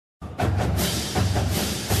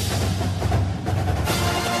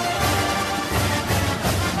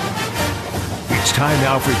Time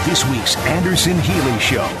now for this week's Anderson-Healey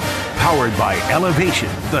Show. Powered by Elevation,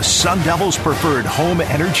 the Sun Devils' preferred home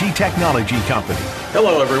energy technology company.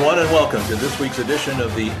 Hello, everyone, and welcome to this week's edition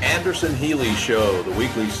of the Anderson-Healey Show, the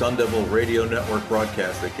weekly Sun Devil radio network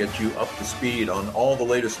broadcast that gets you up to speed on all the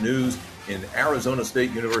latest news in Arizona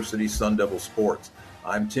State University Sun Devil sports.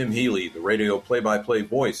 I'm Tim Healey, the radio play-by-play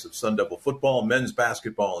voice of Sun Devil football, men's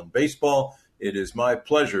basketball, and baseball. It is my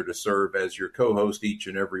pleasure to serve as your co-host each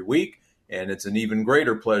and every week, and it's an even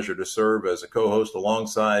greater pleasure to serve as a co-host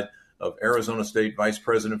alongside of Arizona State Vice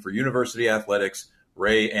President for University Athletics,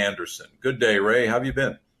 Ray Anderson. Good day, Ray. How have you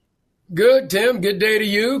been? Good, Tim. Good day to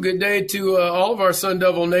you. Good day to all of our Sun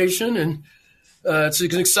Devil Nation. And it's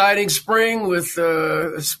an exciting spring with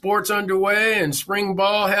sports underway and spring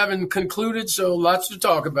ball having concluded, so lots to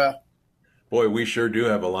talk about. Boy, we sure do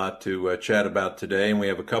have a lot to chat about today, and we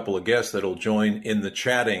have a couple of guests that will join in the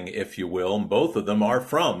chatting, if you will. And both of them are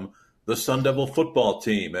from the Sun Devil football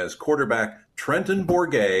team, as quarterback Trenton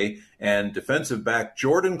Bourget and defensive back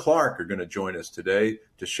Jordan Clark are going to join us today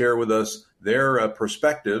to share with us their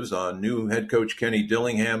perspectives on new head coach Kenny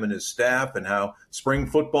Dillingham and his staff and how spring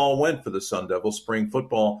football went for the Sun Devils. Spring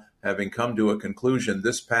football having come to a conclusion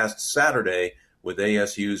this past Saturday with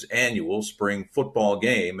ASU's annual spring football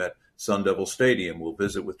game at Sun Devil Stadium. We'll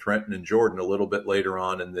visit with Trenton and Jordan a little bit later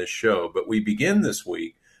on in this show. But we begin this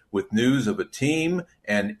week with news of a team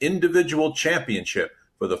and individual championship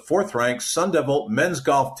for the fourth-ranked Sun Devil men's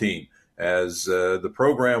golf team as the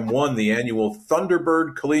program won the annual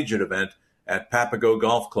Thunderbird Collegiate event at Papago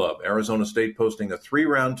Golf Club. Arizona State posting a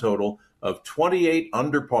three-round total of 28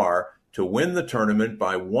 under par to win the tournament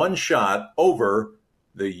by one shot over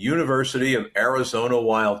the University of Arizona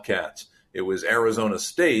Wildcats. It was Arizona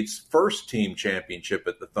State's first team championship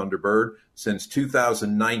at the Thunderbird since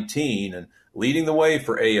 2019, and leading the way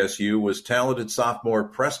for ASU was talented sophomore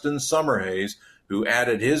Preston Summerhays, who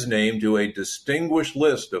added his name to a distinguished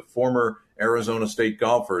list of former Arizona State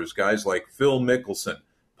golfers, guys like Phil Mickelson,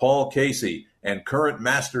 Paul Casey, and current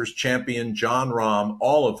Masters champion John Rahm,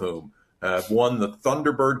 all of whom have won the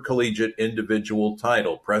Thunderbird Collegiate individual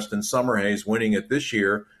title. Preston Summerhays winning it this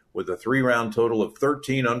year with a three-round total of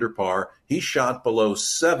 13 under par. He shot below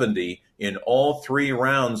 70 in all three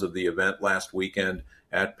rounds of the event last weekend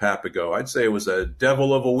at Papago. I'd say it was a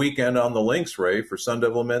devil of a weekend on the links, Ray, for Sun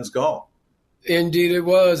Devil men's golf. Indeed it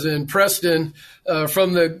was. And Preston,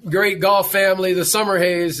 from the great golf family, the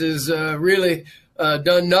Summerhays, has really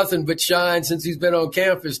done nothing but shine since he's been on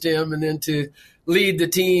campus, Tim, and then to lead the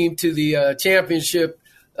team to the championship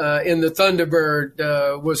in the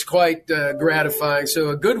Thunderbird was quite gratifying. So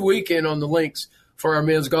a good weekend on the links for our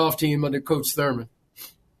men's golf team under Coach Thurman.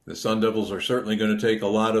 The Sun Devils are certainly going to take a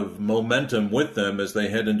lot of momentum with them as they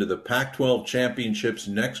head into the Pac-12 championships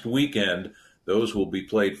next weekend. Those will be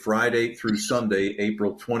played Friday through Sunday,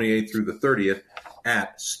 April 28th through the 30th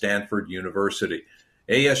at Stanford University.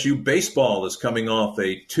 ASU baseball is coming off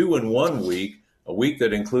a 2-1 week. A week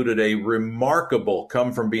that included a remarkable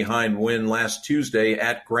come-from-behind win last Tuesday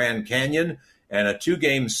at Grand Canyon and a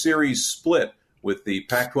two-game series split with the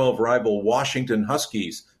Pac-12 rival Washington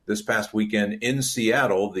Huskies this past weekend in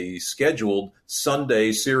Seattle. The scheduled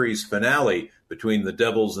Sunday series finale between the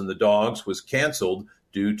Devils and the Dogs was canceled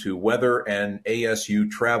due to weather and ASU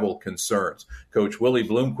travel concerns. Coach Willie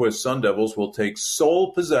Bloomquist's Sun Devils will take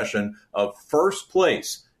sole possession of first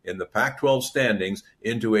place in the Pac-12 standings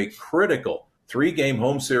into a critical three-game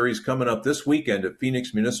home series coming up this weekend at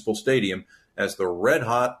Phoenix Municipal Stadium as the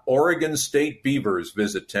red-hot Oregon State Beavers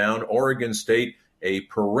visit town. Oregon State, a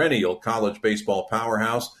perennial college baseball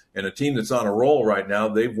powerhouse and a team that's on a roll right now.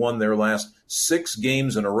 They've won their last 6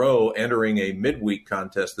 games in a row, entering a midweek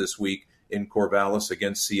contest this week in Corvallis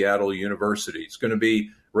against Seattle University. It's going to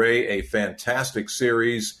be, Ray, a fantastic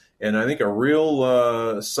series, and I think a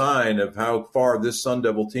real sign of how far this Sun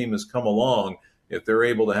Devil team has come along if they're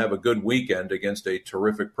able to have a good weekend against a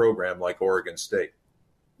terrific program like Oregon State.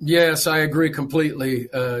 Yes, I agree completely.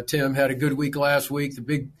 Tim had a good week last week. The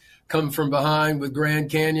big come from behind with Grand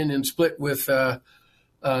Canyon and split with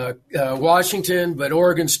Washington, but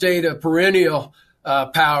Oregon State, a perennial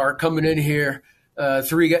power coming in here,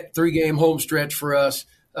 three-game home stretch for us,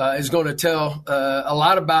 is going to tell a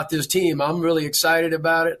lot about this team. I'm really excited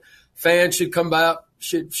about it. Fans should come out.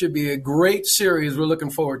 Should be a great series. We're looking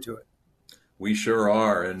forward to it. We sure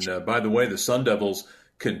are. And by the way, the Sun Devils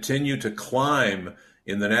continue to climb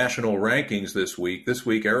in the national rankings this week. This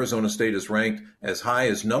week, Arizona State is ranked as high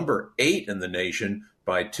as number 8 in the nation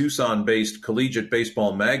by Tucson-based Collegiate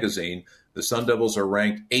Baseball Magazine. The Sun Devils are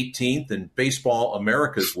ranked 18th in Baseball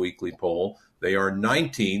America's weekly poll. They are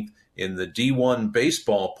 19th in the D1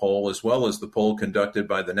 baseball poll, as well as the poll conducted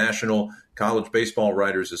by the National College Baseball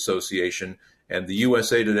Writers Association. And the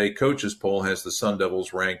USA Today coaches poll has the Sun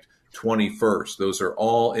Devils ranked 21st. Those are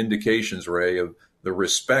all indications, Ray, of the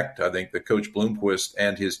respect I think that Coach Bloomquist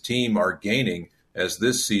and his team are gaining as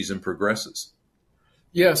this season progresses.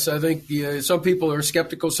 Yes, I think some people are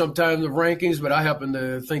skeptical sometimes of rankings, but I happen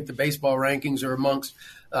to think the baseball rankings are amongst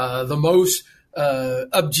the most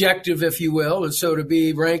objective, if you will. And so to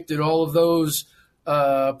be ranked in all of those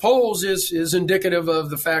polls is indicative of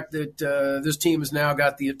the fact that this team has now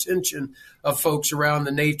got the attention of folks around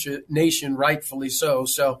the nation, rightfully so.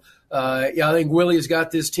 So, I think Willie has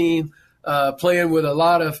got this team playing with a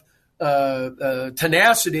lot of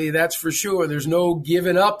tenacity, that's for sure. There's no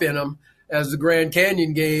giving up in them, as the Grand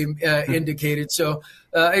Canyon game indicated. So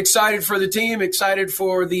excited for the team, excited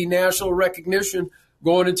for the national recognition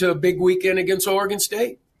going into a big weekend against Oregon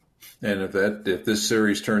State. And if this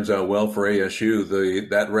series turns out well for ASU,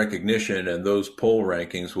 that recognition and those poll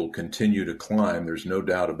rankings will continue to climb. There's no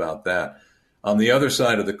doubt about that. On the other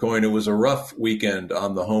side of the coin, it was a rough weekend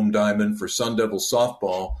on the home diamond for Sun Devil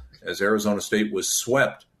softball as Arizona State was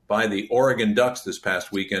swept by the Oregon Ducks this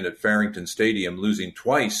past weekend at Farrington Stadium, losing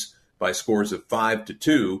twice by scores of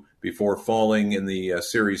 5-2 before falling in the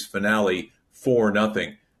series finale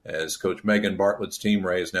 4-0. As Coach Megan Bartlett's team,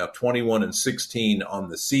 Ray, is now 21-16 on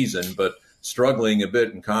the season, but struggling a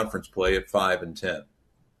bit in conference play at 5-10.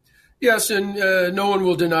 Yes, and no one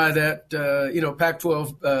will deny that.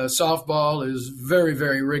 Pac-12 softball is very,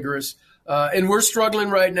 very rigorous. And we're struggling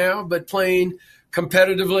right now, but playing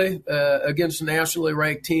competitively against nationally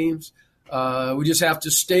ranked teams. We just have to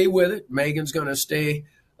stay with it. Megan's going to stay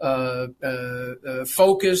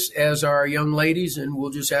focused, as our young ladies, and we'll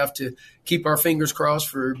just have to keep our fingers crossed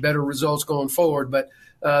for better results going forward. But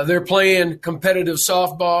they're playing competitive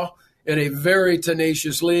softball in a very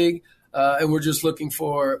tenacious league. And we're just looking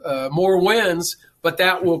for more wins, but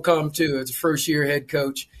that will come too. It's a first-year head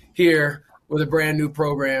coach here with a brand-new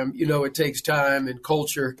program. It takes time, and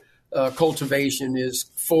culture cultivation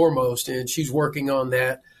is foremost, and she's working on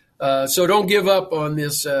that. So don't give up on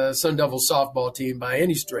this Sun Devil softball team by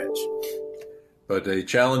any stretch. But a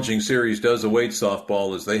challenging series does await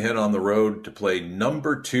softball as they head on the road to play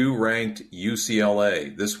number 2 ranked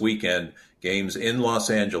UCLA this weekend. Games in Los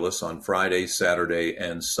Angeles on Friday, Saturday,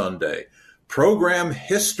 and Sunday. Program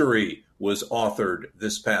history was authored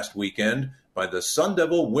this past weekend by the Sun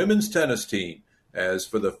Devil women's tennis team, as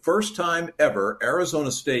for the first time ever,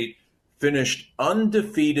 Arizona State finished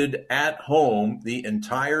undefeated at home the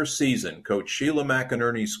entire season. Coach Sheila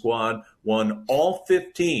McInerney's squad won all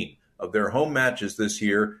 15 of their home matches this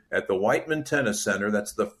year at the Whiteman Tennis Center.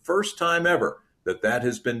 That's the first time ever that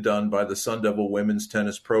has been done by the Sun Devil women's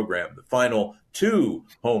tennis program. The final 2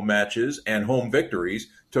 home matches and home victories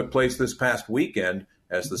took place this past weekend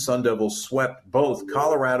as the Sun Devils swept both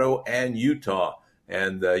Colorado and Utah.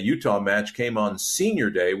 And the Utah match came on Senior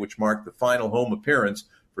Day, which marked the final home appearance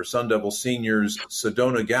for Sun Devil seniors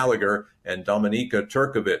Sedona Gallagher and Dominika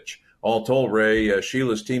Turkovic. All told, Ray,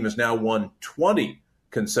 Sheila's team has now won 20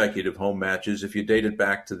 consecutive home matches if you date it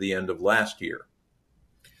back to the end of last year.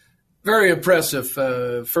 Very impressive.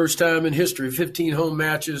 First time in history, 15 home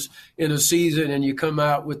matches in a season, and you come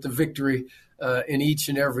out with the victory in each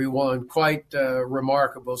and every one. Quite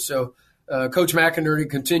remarkable. So Coach McInerney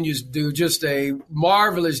continues to do just a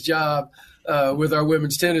marvelous job with our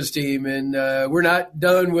women's tennis team, and we're not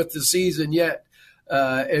done with the season yet,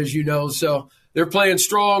 as you know. So they're playing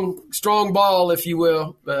strong ball, if you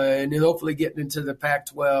will, and then hopefully getting into the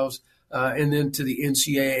Pac-12s and then to the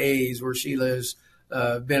NCAAs, where Sheila has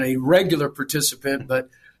been a regular participant, but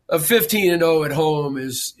a 15-0 at home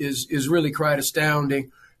is really quite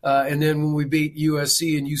astounding. And then when we beat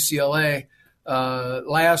USC and UCLA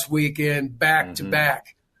last weekend back to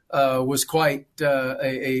back was quite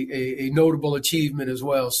a notable achievement as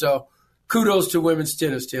well. So kudos to women's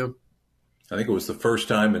tennis, Tim. I think it was the first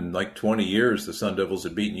time in like 20 years the Sun Devils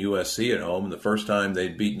had beaten USC at home, and the first time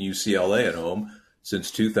they'd beaten UCLA at home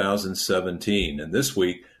since 2017. And this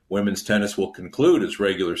week, women's tennis will conclude its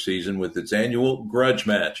regular season with its annual grudge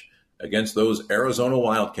match against those Arizona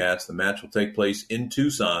Wildcats. The match will take place in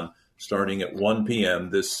Tucson starting at 1 p.m.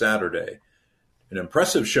 this Saturday. An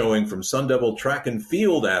impressive showing from Sun Devil track and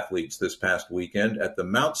field athletes this past weekend at the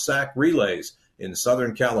Mount Sac Relays in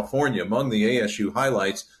Southern California. Among the ASU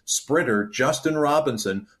highlights, sprinter Justin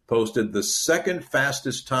Robinson posted the second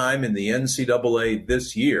fastest time in the NCAA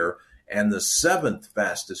this year and the 7th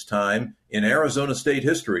fastest time in Arizona State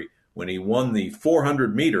history when he won the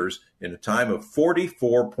 400 meters in a time of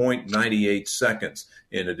 44.98 seconds.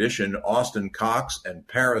 In addition, Austin Cox and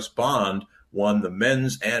Paris Bond won the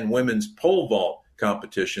men's and women's pole vault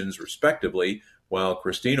competitions, respectively, while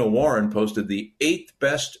Christina Warren posted the 8th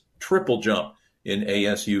best triple jump in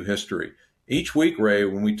ASU history. Each week, Ray,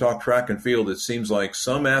 when we talk track and field, it seems like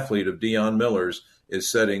some athlete of Deion Miller's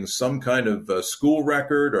is setting some kind of school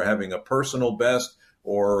record or having a personal best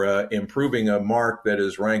or improving a mark that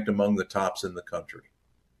is ranked among the tops in the country.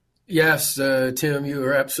 Yes, Tim, you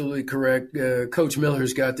are absolutely correct. Coach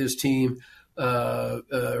Miller's got this team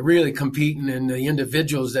really competing, and the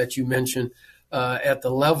individuals that you mentioned at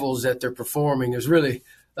the levels that they're performing is really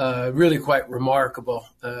quite remarkable.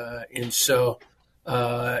 And so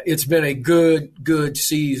it's been a good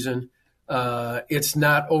season. It's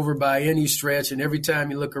not over by any stretch, and every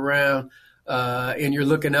time you look around and you're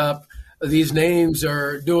looking up, these names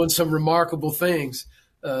are doing some remarkable things.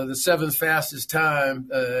 The 7th fastest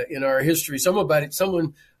time in our history.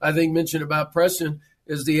 Someone I think mentioned about Preston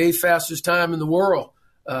is the 8th fastest time in the world,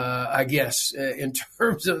 I guess, in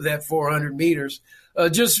terms of that 400 meters.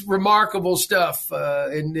 Just remarkable stuff.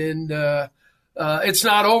 And it's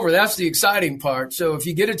not over. That's the exciting part. So if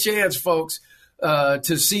you get a chance, folks,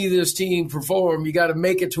 to see this team perform, you got to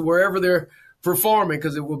make it to wherever they're performing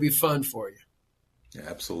because it will be fun for you. Yeah,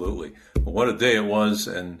 absolutely. Well, what a day it was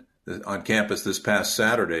and on campus this past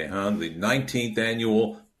Saturday, the 19th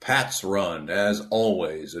annual Pats Run, as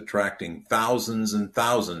always, attracting thousands and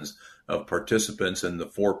thousands of participants in the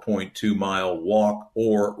 4.2-mile walk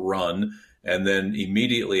or run. And then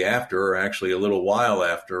immediately after, or actually a little while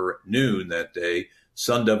after noon that day,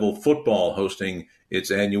 Sun Devil football hosting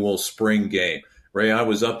its annual spring game. Ray, I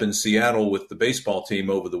was up in Seattle with the baseball team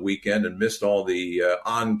over the weekend and missed all the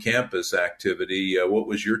on-campus activity. What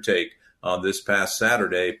was your take on this past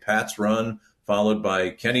Saturday, Pats Run, followed by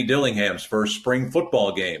Kenny Dillingham's first spring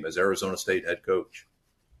football game as Arizona State head coach?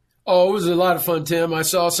 Oh, it was a lot of fun, Tim. I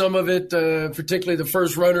saw some of it, particularly the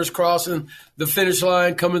first runners crossing the finish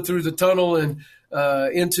line, coming through the tunnel and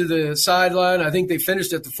into the sideline. I think they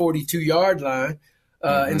finished at the 42-yard line.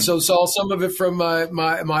 And so saw some of it from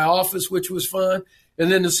my office, which was fun.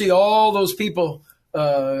 And then to see all those people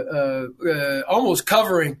almost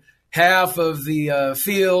covering half of the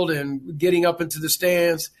field and getting up into the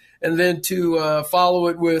stands, and then to follow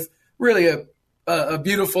it with really a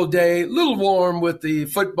beautiful day, a little warm with the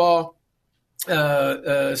football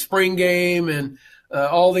spring game and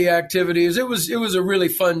all the activities. It was a really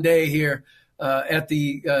fun day here at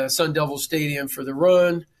the Sun Devil Stadium for the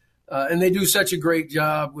run. And they do such a great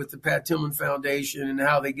job with the Pat Tillman Foundation and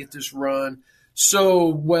how they get this run so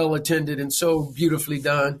well attended and so beautifully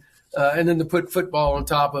done. And then to put football on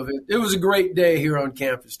top of it. It was a great day here on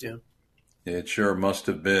campus, Tim. It sure must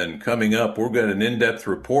have been. Coming up, we'll get an in-depth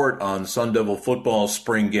report on Sun Devil football's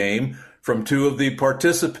spring game from two of the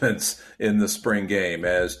participants in the spring game,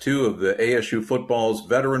 as two of the ASU football's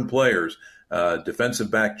veteran players, defensive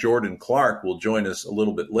back Jordan Clark, will join us a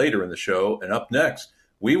little bit later in the show. And up next,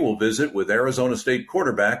 we will visit with Arizona State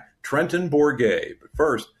quarterback Trenton Bourguet. But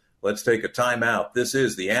first, let's take a time out. This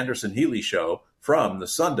is the Anderson-Healey Show from the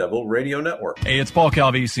Sun Devil Radio Network. Hey, it's Paul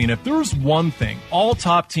Calvisi, and if there's one thing all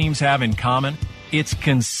top teams have in common, it's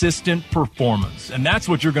consistent performance. And that's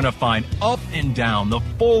what you're going to find up and down the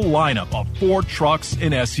full lineup of Ford trucks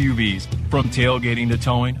and SUVs. From tailgating to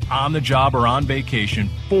towing, on the job or on vacation,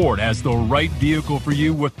 Ford has the right vehicle for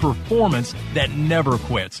you with performance that never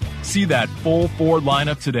quits. See that full Ford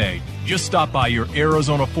lineup today. Just stop by your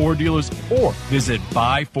Arizona Ford dealers or visit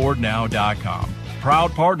buyfordnow.com.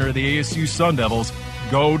 Proud partner of the ASU Sun Devils.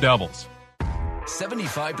 Go Devils.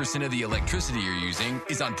 75% of the electricity you're using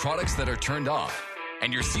is on products that are turned off,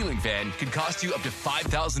 and your ceiling fan could cost you up to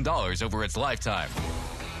 $5,000 over its lifetime.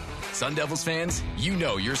 Sun Devils fans, you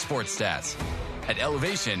know your sports stats. At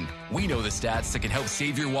Elevation, we know the stats that can help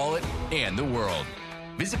save your wallet and the world.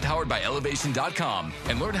 Visit poweredbyelevation.com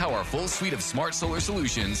and learn how our full suite of smart solar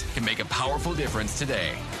solutions can make a powerful difference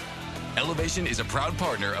today. Elevation is a proud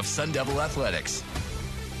partner of Sun Devil Athletics.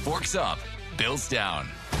 Forks up, bills down.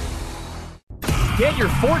 Get your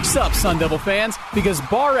forks up, Sun Devil fans, because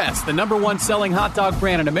Bar S, the #1 selling hot dog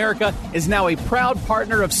brand in America, is now a proud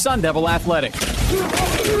partner of Sun Devil Athletics.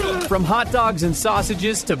 From hot dogs and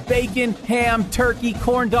sausages to bacon, ham, turkey,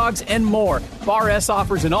 corn dogs, and more, Bar S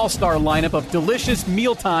offers an all-star lineup of delicious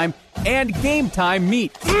mealtime and game time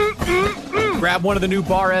meat. Grab one of the new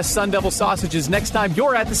Bar S Sun Devil sausages next time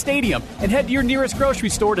you're at the stadium and head to your nearest grocery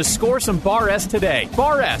store to score some Bar S today.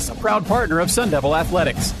 Bar S, a proud partner of Sun Devil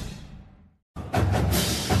Athletics.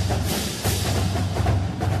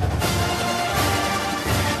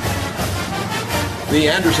 The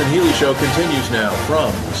Anderson-Healey Show continues now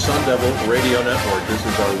from the Sun Devil Radio Network. This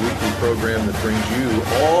is our weekly program that brings you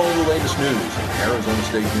all the latest news in Arizona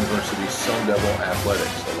State University's Sun Devil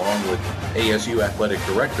Athletics. Along with ASU Athletic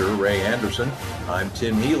Director Ray Anderson, I'm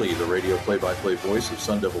Tim Healy, the radio play-by-play voice of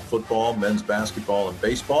Sun Devil football, men's basketball, and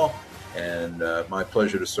baseball, and my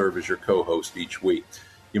pleasure to serve as your co-host each week.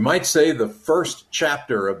 You might say the first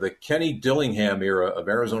chapter of the Kenny Dillingham era of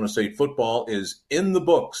Arizona State football is in the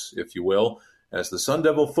books, if you will, as the Sun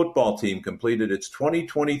Devil football team completed its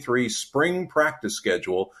 2023 spring practice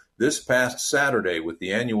schedule this past Saturday with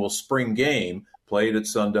the annual spring game played at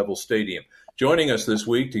Sun Devil Stadium. Joining us this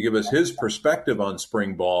week to give us his perspective on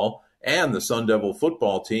spring ball and the Sun Devil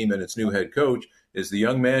football team and its new head coach is the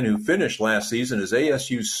young man who finished last season as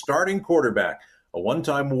ASU's starting quarterback, a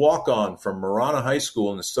one-time walk-on from Marana High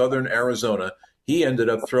School in southern Arizona. He ended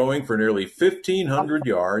up throwing for nearly 1,500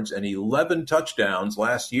 yards and 11 touchdowns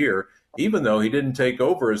last year, even though he didn't take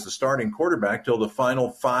over as the starting quarterback till the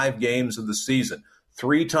final 5 games of the season.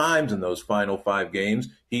 3 times in those final 5 games,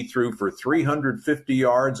 he threw for 350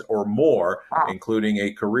 yards or more, including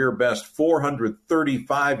a career-best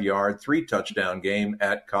 435-yard, 3-touchdown game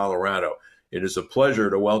at Colorado. It is a pleasure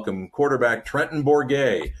to welcome quarterback Trenton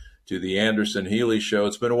Bourguet to the Anderson-Healey Show.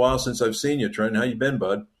 It's been a while since I've seen you, Trenton. How you been,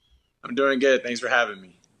 bud? I'm doing good. Thanks for having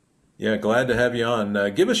me. Yeah, glad to have you on.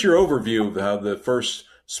 Give us your overview of how the first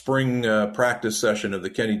spring practice session of the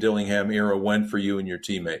Kenny Dillingham era went for you and your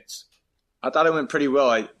teammates. I thought it went pretty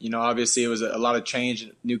well. Obviously it was a lot of change,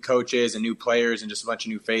 new coaches and new players and just a bunch of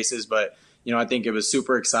new faces. But, I think it was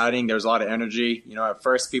super exciting. There was a lot of energy. At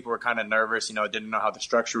first people were kind of nervous, didn't know how the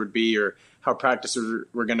structure would be or how practices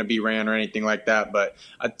were going to be ran or anything like that. But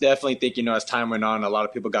I definitely think, as time went on, a lot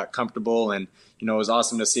of people got comfortable and, it was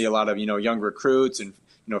awesome to see a lot of, young recruits and,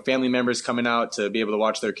 family members coming out to be able to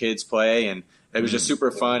watch their kids play. And it was just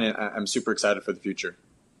super fun, and I'm super excited for the future.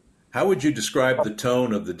 How would you describe the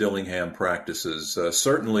tone of the Dillingham practices?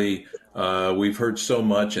 Certainly, we've heard so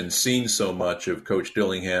much and seen so much of Coach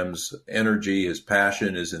Dillingham's energy, his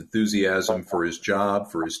passion, his enthusiasm for his job,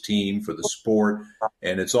 for his team, for the sport,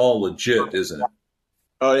 and it's all legit, isn't it?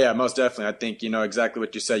 Oh, yeah, most definitely. I think, exactly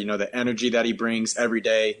what you said, the energy that he brings every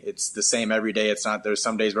day, it's the same every day. It's not, there's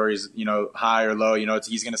some days where he's, high or low,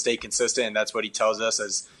 he's going to stay consistent, and that's what he tells us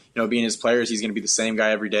as, being his players, he's going to be the same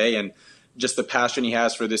guy every day. And just the passion he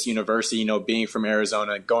has for this university, being from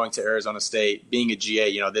Arizona, going to Arizona State, being a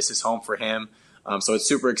GA, this is home for him. So it's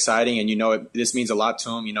super exciting, and, this means a lot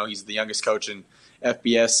to him. He's the youngest coach in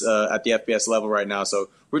FBS at the FBS level right now. So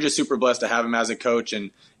we're just super blessed to have him as a coach.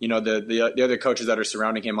 And, the other coaches that are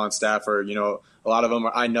surrounding him on staff are, a lot of them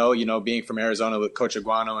are, I know, being from Arizona with Coach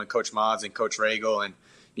Aguano and Coach Mods and Coach Regal. And,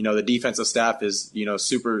 the defensive staff is,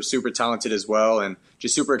 super, super talented as well. And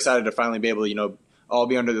just super excited to finally be able to, all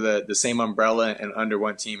be under the same umbrella and under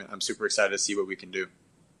one team. I'm super excited to see what we can do.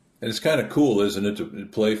 And it's kind of cool, isn't it, to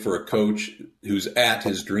play for a coach who's at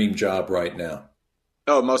his dream job right now?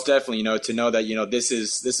 Oh, most definitely, to know that,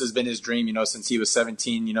 this has been his dream, since he was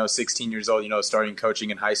 17, 16 years old, starting coaching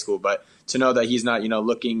in high school. But to know that he's not,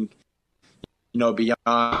 looking,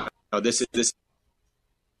 beyond, this is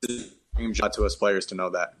a dream job to us players to know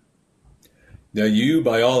that. Now, you,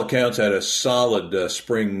 by all accounts, had a solid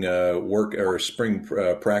spring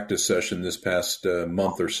practice session this past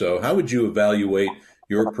month or so. How would you evaluate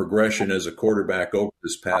your progression as a quarterback over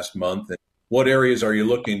this past month? And what areas are you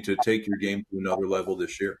looking to take your game to another level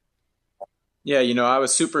this year? Yeah, I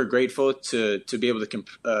was super grateful to be able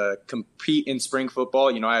to compete in spring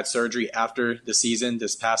football. I had surgery after the season,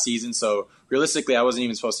 this past season. So realistically, I wasn't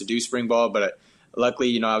even supposed to do spring ball. But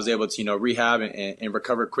luckily, I was able to, rehab and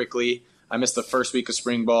recover quickly. I missed the first week of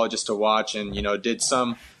spring ball just to watch and, did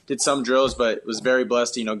some drills, but was very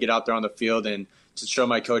blessed to, get out there on the field and to show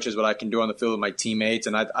my coaches what I can do on the field with my teammates.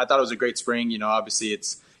 And I thought it was a great spring. Obviously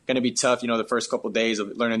it's going to be tough, the first couple of days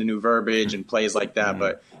of learning the new verbiage and plays like that.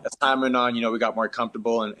 But as time went on, we got more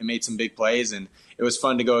comfortable and made some big plays. And it was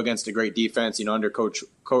fun to go against a great defense, under Coach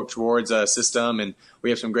Ward's system. And we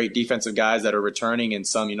have some great defensive guys that are returning and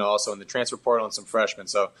some, also in the transfer portal and some freshmen.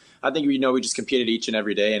 So I think, we just competed each and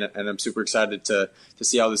every day. And I'm super excited to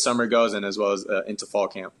see how the summer goes and as well as into fall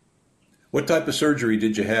camp. What type of surgery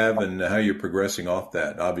did you have and how you're progressing off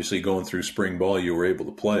that? Obviously, going through spring ball, you were able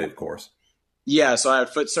to play, of course. Yeah, so I had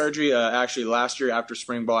foot surgery actually last year after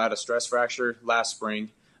spring ball. I had a stress fracture last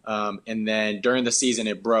spring. And then during the season,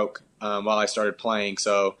 it broke while I started playing.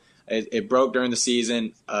 So it broke during the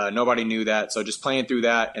season. Nobody knew that. So just playing through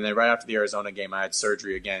that. And then right after the Arizona game, I had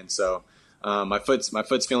surgery again. So my foot's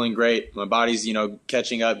feeling great. My body's,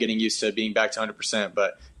 catching up, getting used to being back to 100%,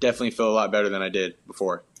 but definitely feel a lot better than I did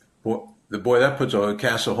before. Well, That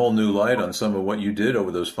casts a whole new light on some of what you did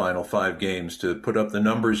over those final 5 games to put up the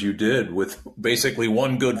numbers you did with basically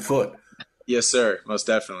one good foot. Yes, sir. Most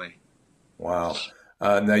definitely. Wow.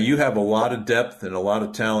 Now you have a lot of depth and a lot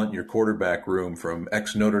of talent in your quarterback room, from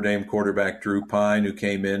ex-Notre Dame quarterback Drew Pine, who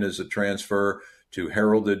came in as a transfer, to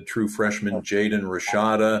heralded true freshman Jaden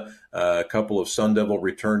Rashada, a couple of Sun Devil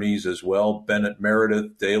returnees as well, Bennett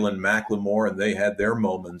Meredith, Dalen McLemore, and they had their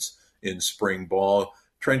moments in spring ball.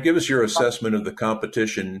 Trent, give us your assessment of the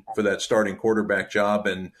competition for that starting quarterback job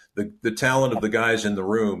and the talent of the guys in the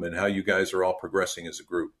room and how you guys are all progressing as a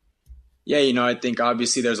group. Yeah, I think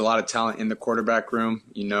obviously there's a lot of talent in the quarterback room.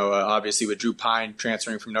 Obviously with Drew Pine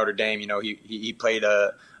transferring from Notre Dame, he played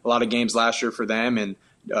a lot of games last year for them, and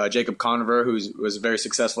Jacob Conover, who was very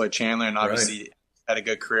successful at Chandler and obviously had a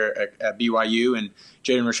good career at BYU, and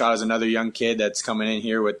Jaden Rashad is another young kid that's coming in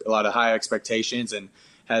here with a lot of high expectations and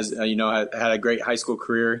has had a great high school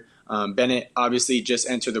career. Bennett obviously just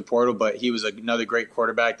entered the portal, but he was another great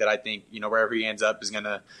quarterback that I think wherever he ends up is going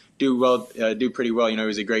to do pretty well. He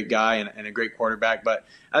was a great guy and a great quarterback. But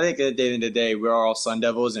I think at the end of the day, we're all Sun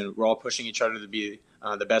Devils and we're all pushing each other to be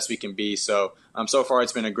the best we can be. So so far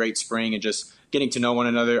it's been a great spring and just getting to know one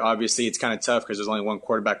another. Obviously it's kind of tough because there's only one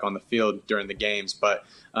quarterback on the field during the games. But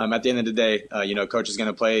at the end of the day, coach is going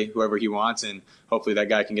to play whoever he wants, and hopefully that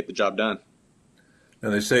guy can get the job done. Now,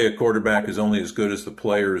 they say a quarterback is only as good as the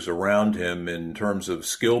players around him. In terms of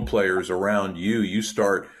skilled players around you, you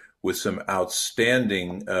start with some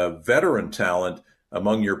outstanding veteran talent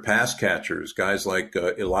among your pass catchers. Guys like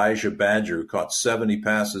Elijah Badger, who caught 70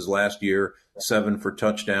 passes last year, 7 for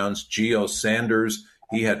touchdowns. Gio Sanders,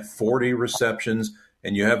 he had 40 receptions.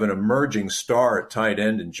 And you have an emerging star at tight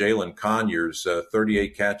end in Jalen Conyers,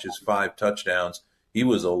 38 catches, 5 touchdowns. He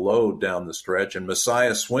was a load down the stretch. And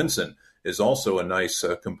Messiah Swinson is also a nice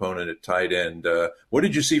component at tight end. What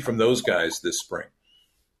did you see from those guys this spring?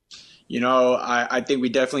 I think we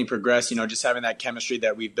definitely progressed, just having that chemistry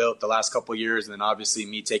that we built the last couple of years, and then obviously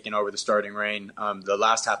me taking over the starting reign the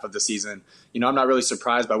last half of the season. I'm not really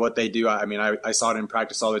surprised by what they do. I saw it in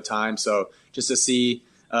practice all the time. So just to see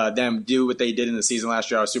them do what they did in the season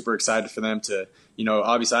last year, I was super excited for them to,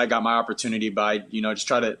 obviously I got my opportunity by, just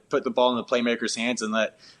try to put the ball in the playmakers' hands and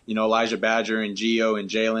let, Elijah Badger and Gio and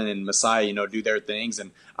Jalen and Messiah, do their things.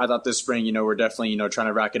 And I thought this spring, we're definitely, trying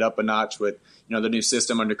to rack it up a notch with, the new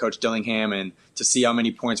system under Coach Dillingham, and to see how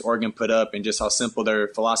many points Oregon put up and just how simple their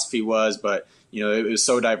philosophy was. But, it was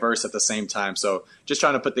so diverse at the same time. So just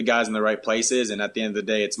trying to put the guys in the right places. And at the end of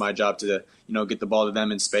the day, it's my job to, get the ball to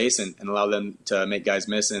them in space and allow them to make guys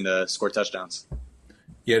miss and score touchdowns.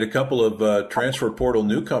 You had a couple of transfer portal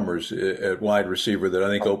newcomers at wide receiver that I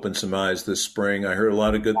think opened some eyes this spring. I heard a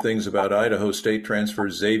lot of good things about Idaho State transfer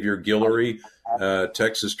Xavier Guillory,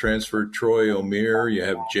 Texas transfer Troy O'Meara. You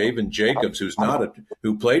have Javen Jacobs,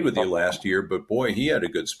 who played with you last year, but boy, he had a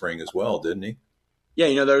good spring as well, didn't he?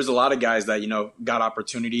 Yeah, there's a lot of guys that, got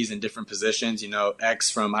opportunities in different positions.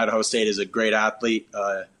 X from Idaho State is a great athlete.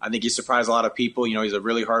 I think he surprised a lot of people. He's a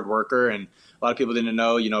really hard worker, and a lot of people didn't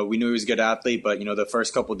know. We knew he was a good athlete, but, the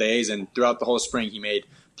first couple of days and throughout the whole spring, he made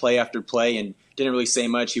play after play and didn't really say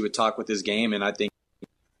much. He would talk with his game, and I think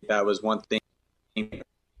that was one thing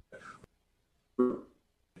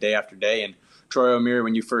day after day. And Troy O'Meara,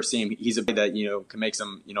 when you first see him, he's a big that, can make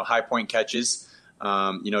some, high point catches.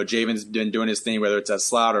 Javen's been doing his thing, whether it's a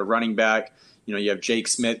slot or running back. You have Jake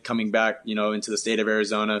Smith coming back, into the state of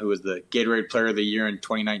Arizona, who was the Gatorade Player of the Year in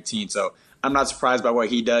 2019. So I'm not surprised by what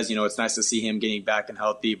he does. It's nice to see him getting back and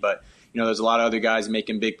healthy, but, there's a lot of other guys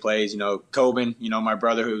making big plays. Coben, my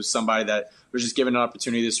brother, who's somebody that was just given an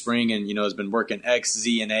opportunity this spring and, has been working X,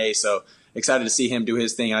 Z, and A. So excited to see him do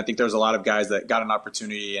his thing. And I think there's a lot of guys that got an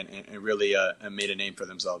opportunity and really made a name for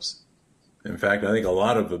themselves. In fact, I think a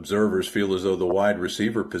lot of observers feel as though the wide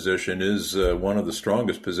receiver position is one of the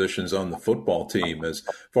strongest positions on the football team. As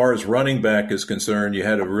far as running back is concerned, you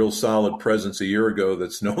had a real solid presence a year ago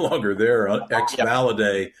that's no longer there.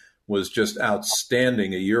 Ex-Valaday was just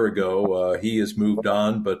outstanding a year ago. He has moved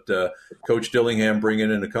on, but Coach Dillingham bringing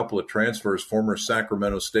in a couple of transfers, former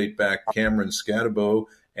Sacramento State back Cameron Scatabo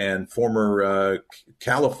and former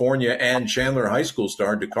California and Chandler High School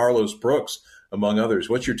star DeCarlos Brooks, among others.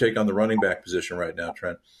 What's your take on the running back position right now,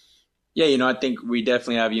 Trent? Yeah, I think we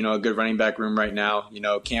definitely have, a good running back room right now.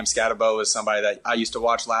 Cam Scatterbo is somebody that I used to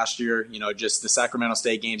watch last year. Just the Sacramento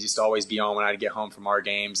State games used to always be on when I'd get home from our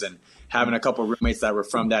games, and having a couple of roommates that were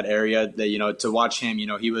from that area, that, to watch him,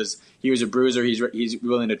 he was a bruiser. He's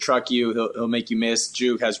willing to truck you. He'll make you miss.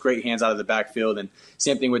 Juke has great hands out of the backfield, and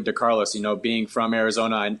same thing with DeCarlos. Being from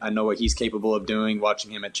Arizona, I know what he's capable of doing,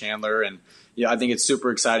 watching him at Chandler, and I think it's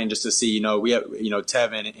super exciting just to see, we have,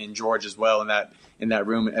 Tevin and George as well in that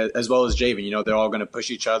room, as well as Javen. They're all going to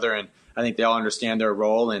push each other, and I think they all understand their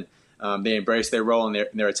role, and they embrace their role, and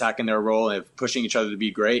they're attacking their role and pushing each other to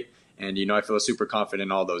be great. And, I feel super confident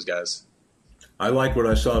in all those guys. I like what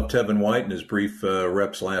I saw of Tevin White in his brief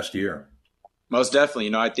reps last year. Most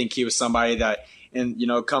definitely. I think he was somebody that, and,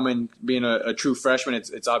 being a true freshman,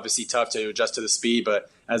 it's obviously tough to adjust to the speed, but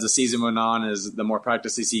as the season went on, as the more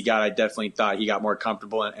practices he got, I definitely thought he got more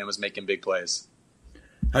comfortable and was making big plays.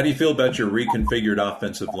 How do you feel about your reconfigured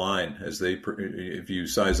offensive line if you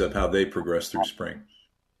size up how they progress through spring?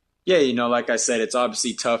 Yeah, like I said, it's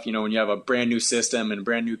obviously tough, when you have a brand new system and a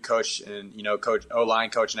brand new coach and, coach,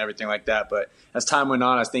 O-line coach and everything like that. But as time went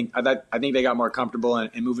on, I think they got more comfortable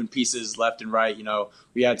and moving pieces left and right.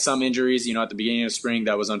 We had some injuries, at the beginning of spring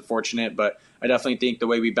that was unfortunate, but I definitely think the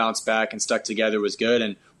way we bounced back and stuck together was good.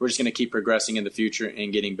 And we're just going to keep progressing in the future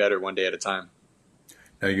and getting better one day at a time.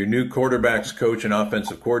 Now, your new quarterbacks coach and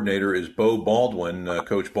offensive coordinator is Bo Baldwin.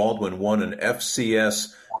 Coach Baldwin won an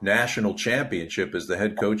FCS national championship as the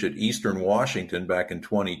head coach at Eastern Washington back in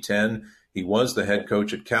 2010. He was the head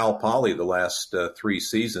coach at Cal Poly the last 3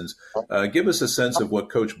 seasons. Give us a sense of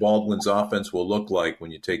what Coach Baldwin's offense will look like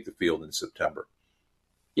when you take the field in September.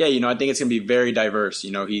 Yeah, I think it's going to be very diverse.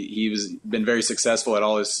 He's been very successful at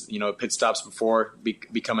all his, pit stops before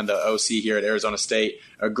becoming the OC here at Arizona State.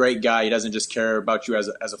 A great guy. He doesn't just care about you as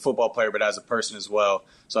a football player, but as a person as well.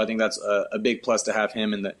 So I think that's a big plus to have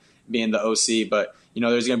him being the OC. But,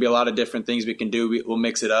 there's going to be a lot of different things we can do. We'll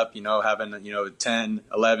mix it up, having, 10,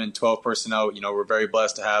 11, 12 personnel. We're very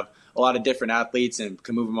blessed to have a lot of different athletes and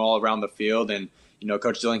can move them all around the field. And,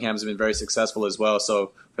 Coach Dillingham's been very successful as well.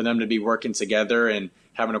 So for them to be working together and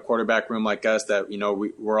having a quarterback room like us that,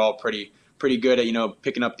 we're all pretty good at,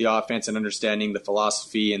 picking up the offense and understanding the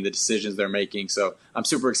philosophy and the decisions they're making. So I'm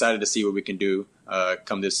super excited to see what we can do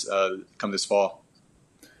come this fall.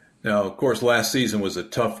 Now, of course, last season was a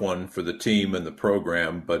tough one for the team and the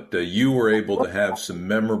program, but you were able to have some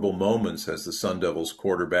memorable moments as the Sun Devils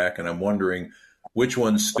quarterback, and I'm wondering which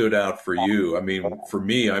ones stood out for you. I mean, for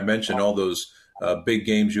me, I mentioned all those big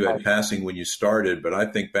games you had passing when you started, but I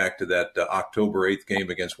think back to that October 8th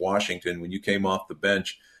game against Washington when you came off the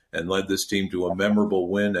bench and led this team to a memorable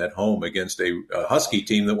win at home against a Husky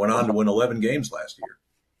team that went on to win 11 games last year.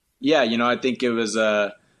 Yeah, I think it was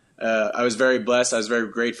I was very blessed. I was very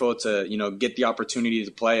grateful to, get the opportunity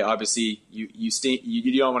to play. Obviously,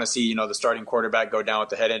 you don't want to see, the starting quarterback go down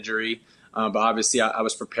with a head injury. But obviously, I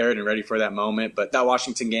was prepared and ready for that moment. But that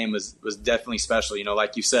Washington game was definitely special.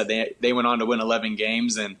 Like you said, they went on to win 11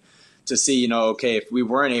 games. And to see, okay, if we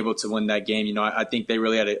weren't able to win that game, I think they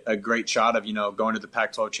really had a great shot of, going to the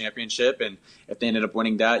Pac-12 championship. And if they ended up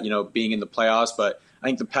winning that, being in the playoffs. But I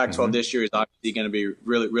think the Pac-12 this year is obviously going to be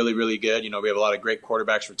really, really, really good. We have a lot of great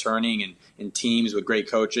quarterbacks returning and teams with great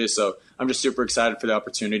coaches. So I'm just super excited for the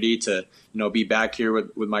opportunity to, be back here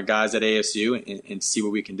with my guys at ASU and see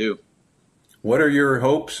what we can do. What are your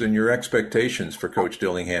hopes and your expectations for Coach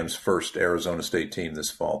Dillingham's first Arizona State team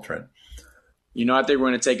this fall, Trent? I think we're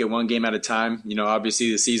going to take it one game at a time.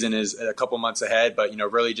 Obviously the season is a couple months ahead, but,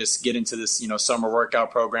 really just get into this, summer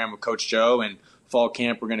workout program with Coach Joe, and fall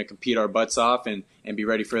camp we're going to compete our butts off and be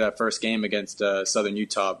ready for that first game against Southern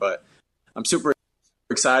Utah. But I'm super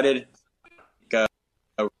excited.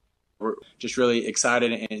 We're just really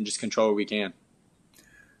excited and just control what we can.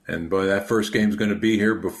 And boy, that first game's going to be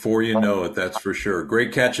here before you know it, that's for sure.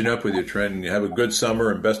 Great catching up with you, Trent. And you have a good summer,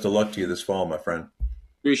 and best of luck to you this fall, my friend.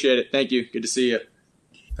 Appreciate it. Thank you. Good to see you.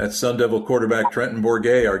 That's Sun Devil quarterback Trenton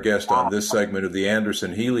Bourguet, our guest on this segment of the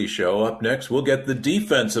Anderson-Healey Show. Up next, we'll get the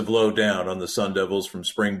defensive lowdown on the Sun Devils from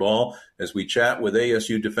spring ball as we chat with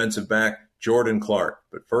ASU defensive back Jordan Clark.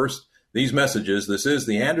 But first, these messages. This is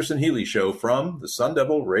the Anderson-Healey Show from the Sun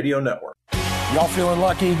Devil Radio Network. Y'all feeling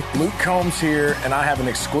lucky? Luke Combs here, and I have an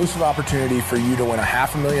exclusive opportunity for you to win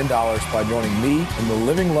 $500,000 by joining me in the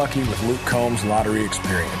Living Lucky with Luke Combs Lottery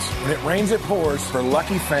Experience. When it rains, it pours for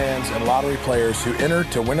lucky fans and lottery players who enter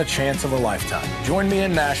to win a chance of a lifetime. Join me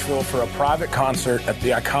in Nashville for a private concert at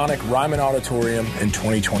the iconic Ryman Auditorium in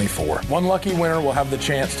 2024. One lucky winner will have the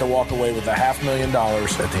chance to walk away with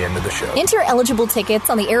 $500,000 at the end of the show. Enter eligible tickets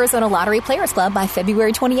on the Arizona Lottery Players Club by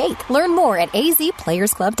February 28th. Learn more at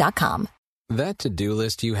azplayersclub.com. That to-do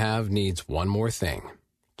list you have needs one more thing.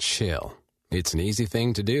 Chill. It's an easy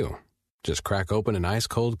thing to do. Just crack open an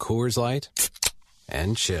ice-cold Coors Light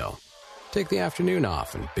and chill. Take the afternoon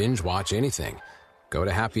off and binge watch anything. Go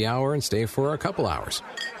to happy hour and stay for a couple hours.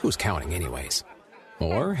 Who's counting anyways?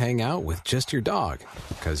 Or hang out with just your dog,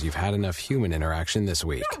 because you've had enough human interaction this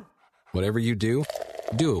week. Whatever you do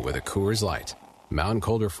it with a Coors Light. Mountain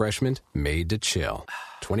Cold Refreshment made to chill.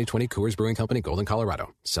 2020 Coors Brewing Company, Golden,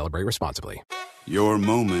 Colorado. Celebrate responsibly. Your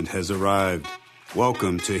moment has arrived.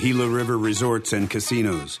 Welcome to Gila River Resorts and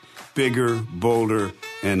Casinos. Bigger, bolder,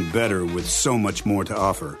 and better with so much more to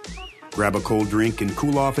offer. Grab a cold drink and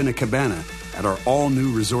cool off in a cabana at our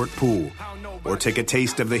all-new resort pool. Or take a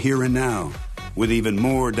taste of the here and now with even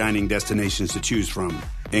more dining destinations to choose from,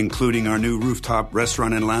 including our new rooftop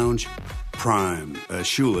restaurant and lounge, Prime, a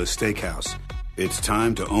Shula Steakhouse. It's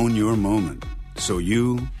time to own your moment. So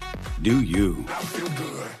you do you.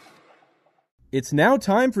 It's now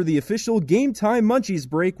time for the official Game Time Munchies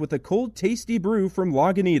break with a cold, tasty brew from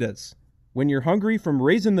Lagunitas. When you're hungry from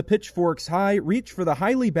raising the pitchforks high, reach for the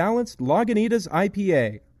highly balanced Lagunitas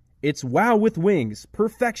IPA. It's wow with wings,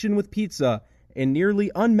 perfection with pizza, and nearly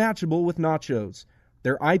unmatchable with nachos.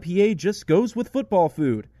 Their IPA just goes with football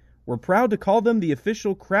food. We're proud to call them the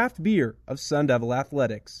official craft beer of Sun Devil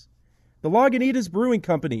Athletics. The Lagunitas Brewing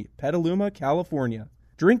Company, Petaluma, California.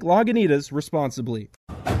 Drink Lagunitas responsibly.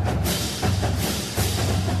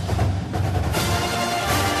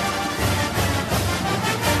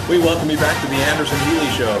 We welcome you back to the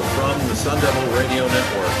Anderson-Healey Show from the Sun Devil Radio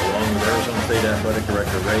Network. Along with Arizona State Athletic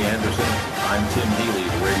Director Ray Anderson, I'm Tim Healey,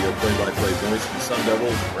 the radio play-by-play voice of the Sun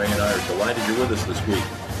Devils. Ray and I are delighted you're with us this week.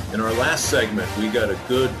 In our last segment, we got a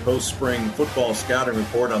good post-spring football scouting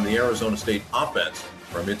report on the Arizona State offense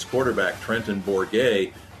from its quarterback, Trenton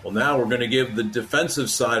Bourguet. Well, now we're going to give the defensive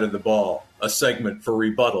side of the ball a segment for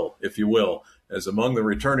rebuttal, if you will, as among the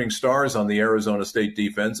returning stars on the Arizona State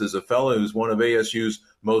defense is a fellow who's one of ASU's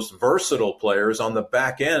most versatile players on the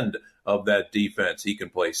back end of that defense. He can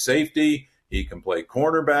play safety, he can play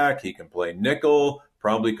cornerback, he can play nickel,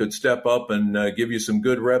 probably could step up and give you some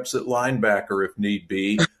good reps at linebacker if need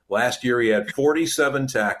be. Last year he had 47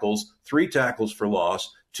 tackles, 3 tackles for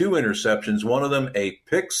loss, 2 interceptions, one of them a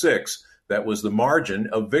pick six. That was the margin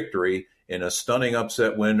of victory in a stunning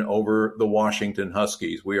upset win over the Washington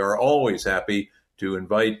Huskies. We are always happy to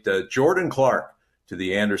invite Jordan Clark to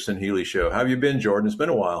the Anderson-Healey Show. How have you been, Jordan? It's been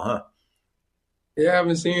a while, huh? Yeah, I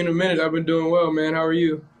haven't seen you in a minute. I've been doing well, man. How are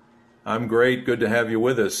you? I'm great. Good to have you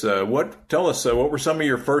with us. Tell us, what were some of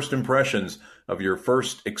your first impressions of your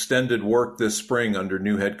first extended work this spring under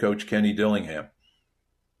new head coach Kenny Dillingham?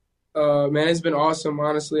 Man, it's been awesome,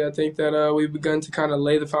 honestly. I think that we've begun to kind of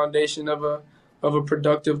lay the foundation of a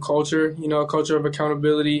productive culture, a culture of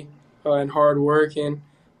accountability and hard work. And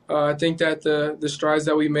I think that the strides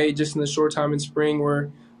that we made just in the short time in spring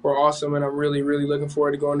were awesome, and I'm really, really looking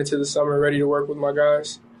forward to going into the summer ready to work with my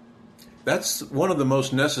guys. That's one of the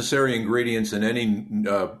most necessary ingredients in any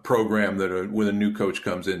program that when a new coach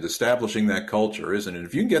comes in, establishing that culture, isn't it?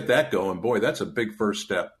 If you can get that going, boy, that's a big first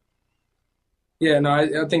step. Yeah, no,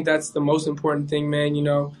 I think that's the most important thing, man.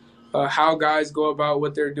 How guys go about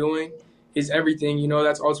what they're doing is everything.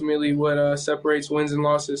 That's ultimately what separates wins and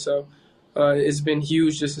losses. So it's been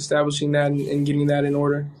huge just establishing that and getting that in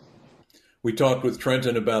order. We talked with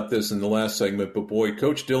Trenton about this in the last segment, but boy,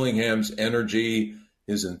 Coach Dillingham's energy,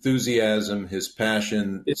 his enthusiasm, his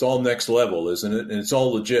passion, it's all next level, isn't it? And it's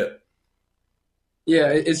all legit. Yeah,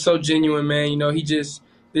 it's so genuine, man.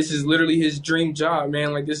 This is literally his dream job,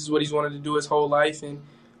 man. Like, this is what he's wanted to do his whole life. And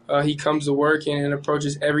he comes to work and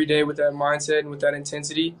approaches every day with that mindset and with that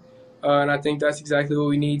intensity. And I think that's exactly what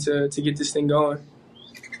we need to get this thing going.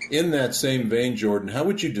 In that same vein, Jordan, how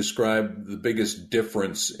would you describe the biggest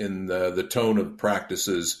difference in the tone of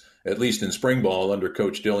practices, at least in spring ball, under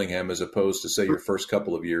Coach Dillingham, as opposed to, say, your first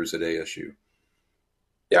couple of years at ASU?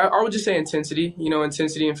 Yeah, I would just say intensity,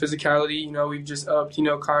 intensity and physicality. We've just upped,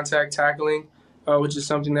 contact tackling, which is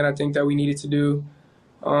something that I think that we needed to do.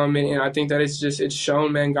 And I think that it's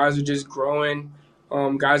shown, man. Guys are just growing.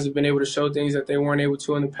 Guys have been able to show things that they weren't able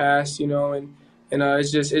to in the past, and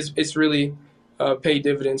it's really paid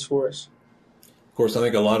dividends for us. Of course, I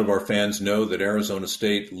think a lot of our fans know that Arizona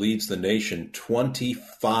State leads the nation,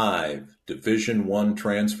 25 Division I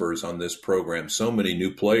transfers on this program. So many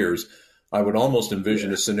new players. I would almost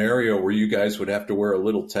envision a scenario where you guys would have to wear a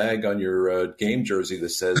little tag on your game jersey that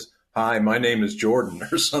says, "Hi, my name is Jordan,"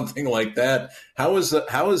 or something like that. How is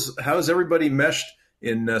everybody meshed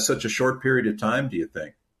in such a short period of time, do you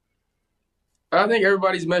think? I think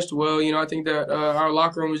everybody's meshed well. I think that our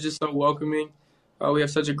locker room is just so welcoming. We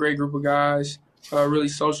have such a great group of guys. really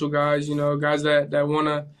social guys, guys that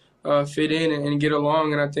want to fit in and get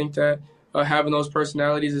along. And I think that having those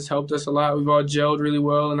personalities has helped us a lot. We've all gelled really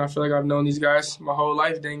well, and I feel like I've known these guys my whole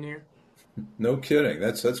life, dang near. No kidding.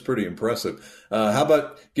 That's pretty impressive. How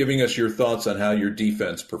about giving us your thoughts on how your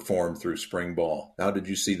defense performed through spring ball? How did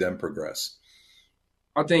you see them progress?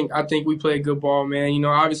 I think we played good ball, man.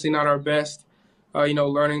 Obviously not our best,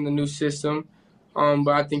 learning the new system.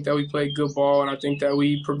 But I think that we played good ball, and I think that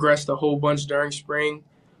we progressed a whole bunch during spring.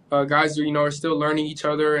 Guys are still learning each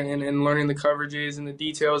other and learning the coverages and the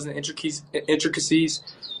details and the intricacies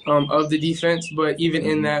of the defense. But even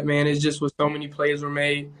in that, man, it's just with so many plays were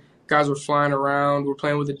made. Guys were flying around. We're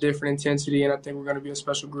playing with a different intensity, and I think we're going to be a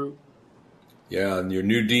special group. Yeah, and your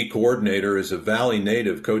new D coordinator is a Valley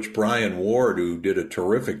native, Coach Brian Ward, who did a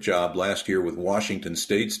terrific job last year with Washington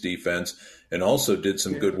State's defense and also did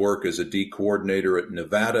some good work as a D coordinator at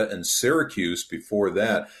Nevada and Syracuse before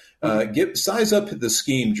that. Size up the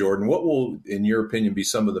scheme, Jordan. What will, in your opinion, be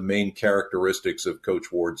some of the main characteristics of Coach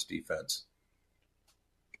Ward's defense?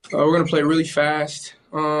 We're going to play really fast.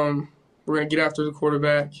 We're going to get after the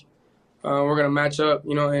quarterback. We're going to match up,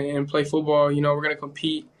 and play football. We're going to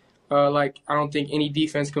compete. Like I don't think any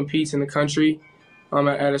defense competes in the country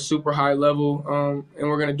at a super high level, and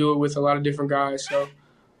we're going to do it with a lot of different guys. So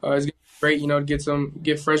it's going to be great, to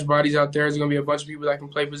get fresh bodies out there. There's going to be a bunch of people that can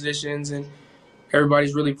play positions, and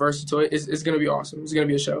everybody's really versatile. It's going to be awesome. It's going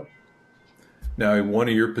to be a show. Now, one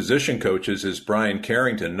of your position coaches is Brian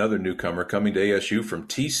Carrington, another newcomer coming to ASU from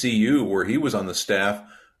TCU, where he was on the staff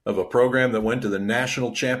of a program that went to the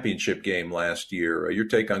national championship game last year. Your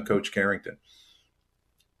take on Coach Carrington?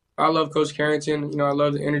 I love Coach Carrington. I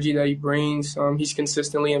love the energy that he brings. He's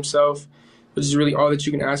consistently himself, which is really all that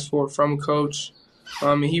you can ask for from a coach.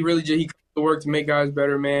 And he comes to work to make guys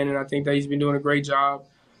better, man. And I think that he's been doing a great job,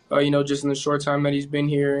 just in the short time that he's been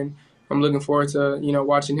here. And I'm looking forward to,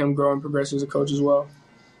 watching him grow and progress as a coach as well.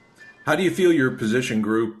 How do you feel your position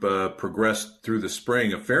group progressed through the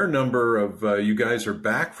spring? A fair number of you guys are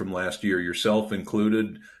back from last year, yourself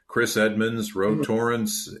included. Chris Edmonds, Ro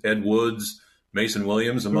Torrance, Ed Woods, Mason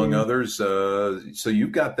Williams, among others. So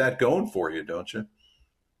you've got that going for you, don't you?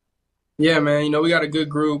 Yeah, man. We got a good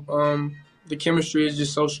group. The chemistry is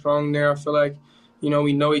just so strong there. I feel like,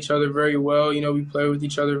 we know each other very well. We play with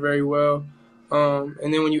each other very well.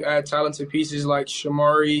 And then when you add talented pieces like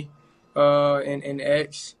Shamari and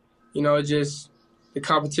X, the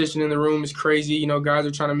competition in the room is crazy. Guys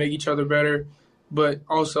are trying to make each other better. But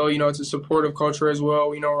also, it's a supportive culture as well.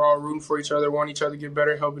 We're all rooting for each other, want each other to get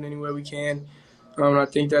better, helping any way we can. And I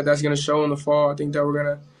think that that's going to show in the fall. I think that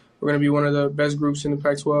we're gonna be one of the best groups in the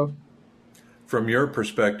Pac-12. From your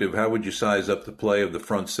perspective, how would you size up the play of the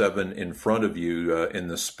front seven in front of you in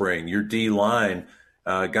the spring? Your D-line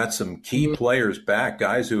got some key players back,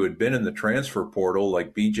 guys who had been in the transfer portal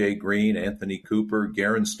like B.J. Green, Anthony Cooper,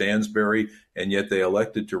 Garen Stansberry, and yet they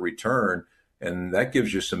elected to return. And that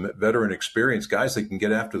gives you some veteran experience, guys that can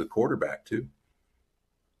get after the quarterback too.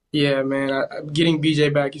 Yeah, man. Getting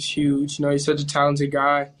BJ back is huge. He's such a talented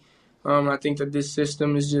guy. I think that this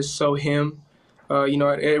system is just so him.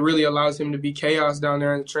 It really allows him to be chaos down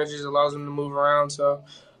there in the trenches, allows him to move around. So,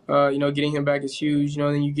 getting him back is huge.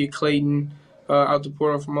 Then you get Clayton out the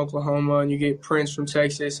portal from Oklahoma, and you get Prince from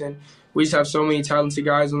Texas. And we just have so many talented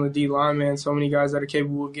guys on the D-line, man, so many guys that are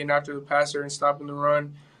capable of getting after the passer and stopping the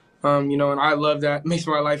run. And I love that. It makes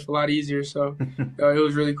my life a lot easier. So it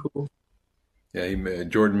was really cool. Yeah,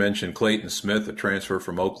 Jordan mentioned Clayton Smith, a transfer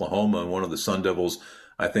from Oklahoma, and one of the Sun Devils,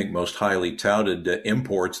 I think, most highly touted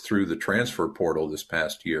imports through the transfer portal this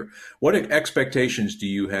past year. What expectations do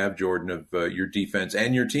you have, Jordan, of your defense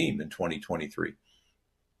and your team in 2023?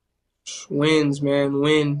 Wins, man,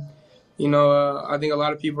 win. I think a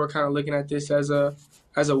lot of people are kind of looking at this as a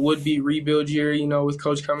would-be rebuild year, with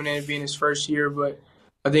Coach coming in and being his first year. But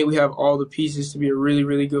I think we have all the pieces to be a really,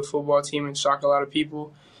 really good football team and shock a lot of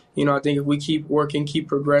people. I think if we keep working, keep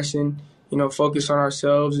progressing, focus on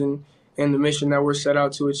ourselves and the mission that we're set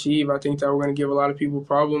out to achieve, I think that we're going to give a lot of people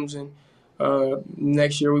problems. And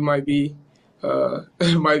next year we might be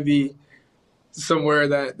somewhere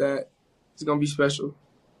that is going to be special.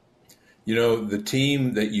 The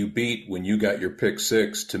team that you beat when you got your pick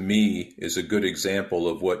six, to me, is a good example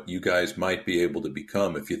of what you guys might be able to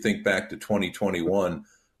become. If you think back to 2021,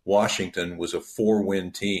 Washington was a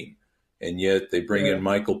 4-win team, and yet they bring in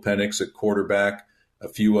Michael Penix at quarterback, a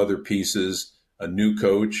few other pieces, a new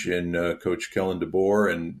coach in Coach Kellen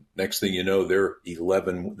DeBoer, and next thing you know,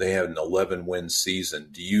 they had an 11-win season.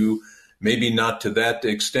 Do you, maybe not to that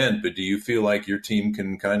extent, but do you feel like your team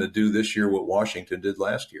can kind of do this year what Washington did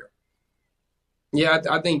last year? Yeah,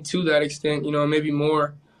 I think to that extent, maybe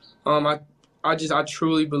more. I I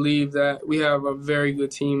truly believe that we have a very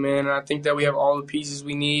good team, man. And I think that we have all the pieces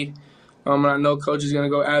we need. And I know Coach is going to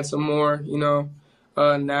go add some more, now.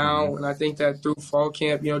 And I think that through fall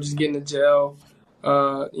camp, just getting to gel,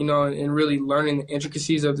 and really learning the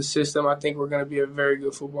intricacies of the system, I think we're going to be a very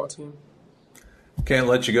good football team. Can't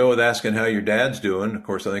let you go with asking how your dad's doing. Of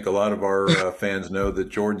course, I think a lot of our fans know that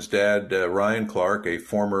Jordan's dad, Ryan Clark, a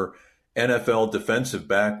former NFL defensive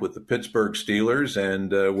back with the Pittsburgh Steelers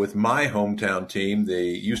and with my hometown team. They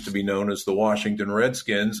used to be known as the Washington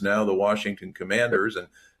Redskins, now the Washington Commanders. And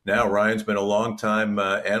now Ryan's been a longtime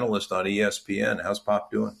analyst on ESPN. How's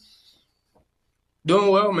Pop doing?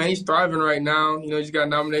 Doing well, man. He's thriving right now. He's got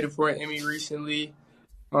nominated for an Emmy recently.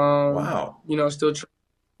 Wow. Still trying.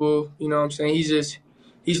 You know what I'm saying? He's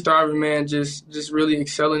thriving, man, just really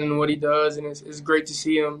excelling in what he does. And it's great to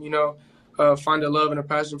see him, find a love and a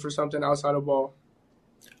passion for something outside of ball.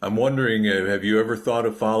 I'm wondering, have you ever thought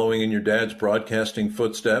of following in your dad's broadcasting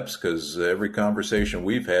footsteps? Because every conversation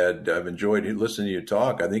we've had, I've enjoyed listening to you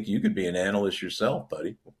talk. I think you could be an analyst yourself,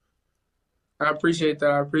 buddy. I appreciate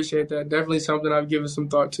that. Definitely something I've given some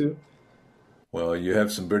thought to. Well, you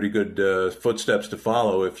have some pretty good footsteps to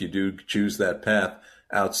follow if you do choose that path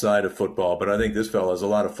outside of football. But I think this fellow has a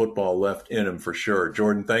lot of football left in him for sure.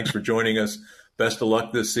 Jordan, thanks for joining us. Best of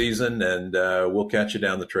luck this season, and we'll catch you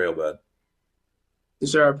down the trail, bud.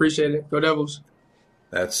 Yes, sir. I appreciate it. Go Devils.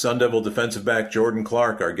 That's Sun Devil defensive back Jordan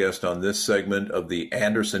Clark, our guest on this segment of the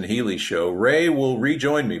Anderson-Healey Show. Ray will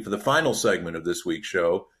rejoin me for the final segment of this week's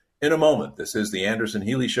show in a moment. This is the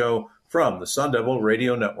Anderson-Healey Show from the Sun Devil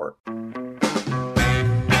Radio Network.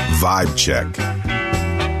 Vibe check.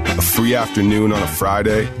 A free afternoon on a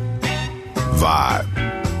Friday? Vibe.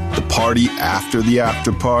 The party after the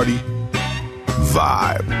after party?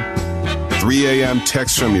 Vibe. 3 a.m.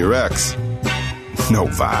 text from your ex? No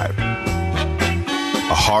vibe.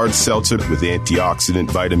 A hard seltzer with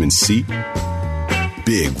antioxidant vitamin C?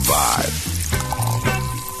 Big vibe.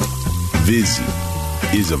 Vizzy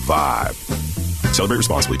is a vibe. Celebrate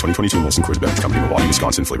responsibly. 2022 Molson Coors Beverage Company, Milwaukee,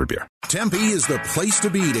 Wisconsin flavored beer. Tempe is the place to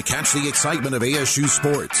be to catch the excitement of ASU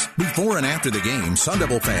sports. Before and after the game, Sun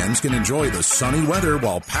Devil fans can enjoy the sunny weather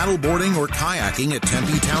while paddleboarding or kayaking at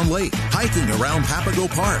Tempe Town Lake, hiking around Papago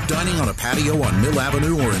Park, dining on a patio on Mill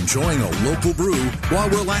Avenue, or enjoying a local brew while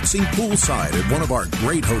relaxing poolside at one of our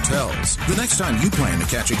great hotels. The next time you plan to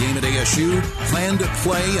catch a game at ASU, plan to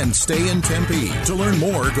play and stay in Tempe. To learn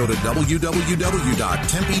more, go to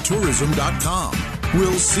www.tempetourism.com.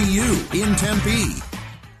 We'll see you in Tempe.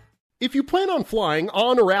 If you plan on flying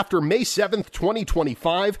on or after May 7th,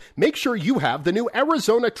 2025, make sure you have the new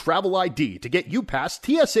Arizona Travel ID to get you past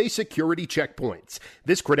TSA security checkpoints.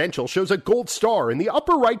 This credential shows a gold star in the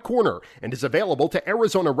upper right corner and is available to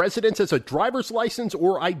Arizona residents as a driver's license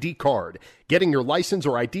or ID card. Getting your license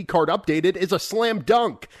or ID card updated is a slam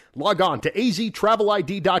dunk. Log on to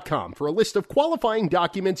aztravelid.com for a list of qualifying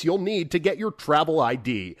documents you'll need to get your travel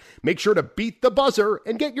ID. Make sure to beat the buzzer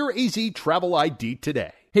and get your AZ Travel ID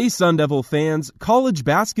today. Hey Sun Devil fans, college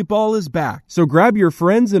basketball is back, so grab your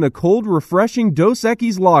friends in a cold, refreshing Dos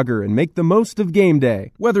Equis lager and make the most of game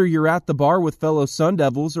day. Whether you're at the bar with fellow Sun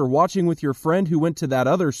Devils or watching with your friend who went to that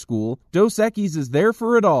other school, Dos Equis is there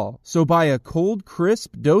for it all. So buy a cold,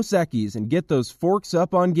 crisp Dos Equis and get those forks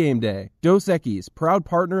up on game day. Dos Equis, proud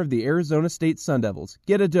partner of the Arizona State Sun Devils.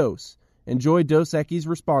 Get a dose. Enjoy Dos Equis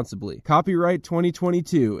responsibly. Copyright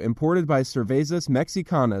 2022, imported by Cervezas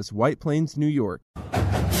Mexicanas, White Plains, New York.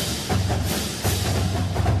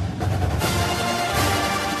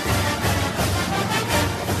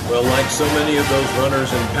 Well, like so many of those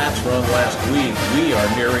runners in Pat's run last week, we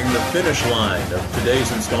are nearing the finish line of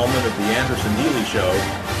today's installment of the Anderson-Healey Show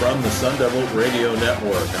from the Sun Devil Radio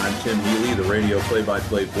Network. I'm Tim Healey, the radio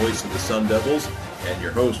play-by-play voice of the Sun Devils, and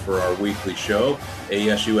your host for our weekly show.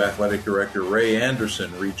 ASU Athletic Director Ray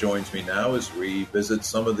Anderson rejoins me now as we visit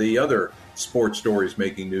some of the other sports stories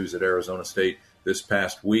making news at Arizona State this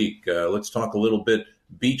past week. Let's talk a little bit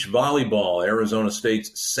beach volleyball. Arizona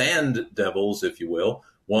State's Sand Devils, if you will,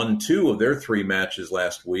 won 2 of their 3 matches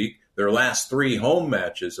last week, their last 3 home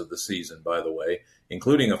matches of the season, by the way,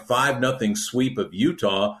 including a 5-0 sweep of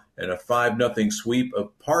Utah and a 5-0 sweep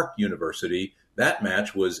of Park University. That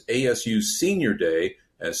match was ASU's senior day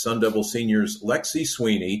as Sun Devil seniors Lexi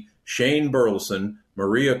Sweeney, Shane Burleson,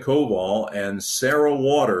 Maria Koval, and Sarah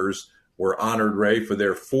Waters were honored, Ray, for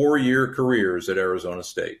their 4-year careers at Arizona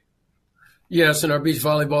State. Yes, and our beach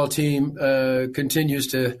volleyball team continues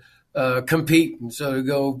to compete. And so to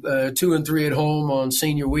go 2 and 3 at home on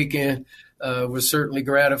senior weekend was certainly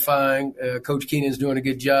gratifying. Coach Keenan's doing a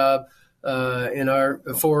good job. And our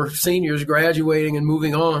 4 seniors graduating and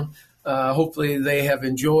moving on Hopefully they have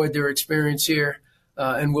enjoyed their experience here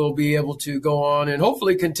and will be able to go on and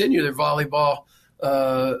hopefully continue their volleyball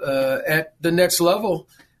at the next level.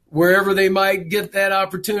 Wherever they might get that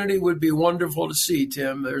opportunity would be wonderful to see,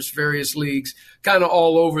 Tim. There's various leagues kind of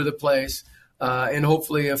all over the place. And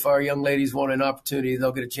hopefully if our young ladies want an opportunity,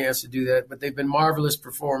 they'll get a chance to do that. But they've been marvelous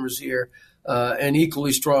performers here and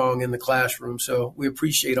equally strong in the classroom. So we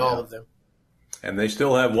appreciate all of them. And they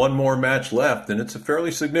still have one more match left, and it's a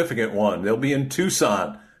fairly significant one. They'll be in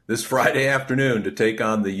Tucson this Friday afternoon to take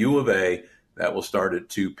on the U of A. That will start at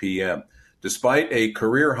 2 p.m. Despite a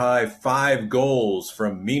career-high 5 goals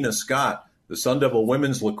from Mina Scott, the Sun Devil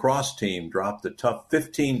women's lacrosse team dropped a tough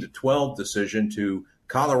 15-12 decision to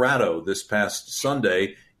Colorado this past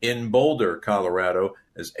Sunday in Boulder, Colorado,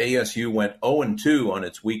 as ASU went 0-2 on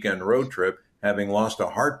its weekend road trip, having lost a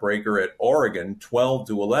heartbreaker at Oregon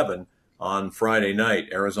 12-11 on Friday night.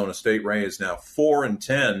 Arizona State Ray is now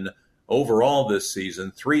 4-10 overall this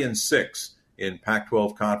season, 3-6 in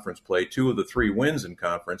Pac-12 conference play. 2 of the 3 wins in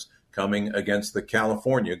conference coming against the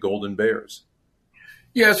California Golden Bears.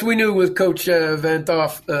 Yes, we knew with Coach Van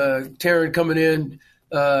Thoff, Taryn coming in,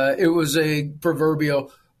 it was a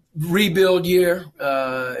proverbial rebuild year.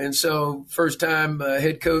 And so first time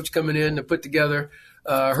head coach coming in to put together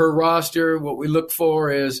her roster. What we look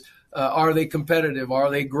for is, are they competitive? Are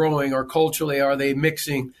they growing? Or culturally, are they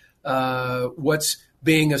mixing what's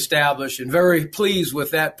being established? And very pleased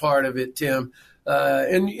with that part of it, Tim.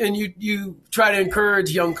 And you try to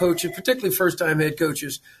encourage young coaches, particularly first-time head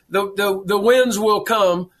coaches. The wins will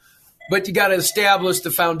come, but you got to establish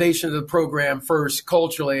the foundation of the program first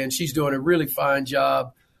culturally, and she's doing a really fine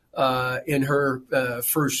job in her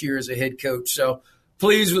first year as a head coach. So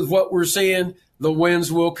pleased with what we're seeing. The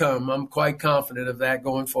wins will come. I'm quite confident of that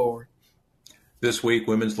going forward. This week,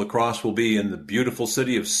 women's lacrosse will be in the beautiful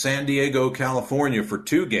city of San Diego, California for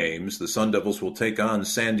 2 games. The Sun Devils will take on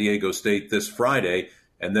San Diego State this Friday,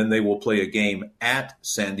 and then they will play a game at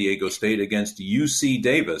San Diego State against UC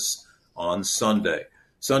Davis on Sunday.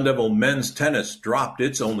 Sun Devil men's tennis dropped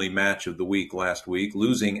its only match of the week last week,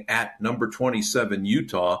 losing at number 27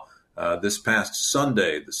 Utah this past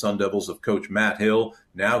Sunday. The Sun Devils of Coach Matt Hill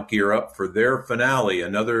now gear up for their finale,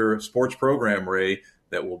 another sports program, Ray,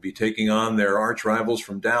 that will be taking on their arch rivals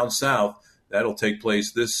from down south. That'll take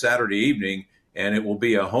place this Saturday evening, and it will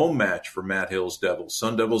be a home match for Matt Hill's Devils.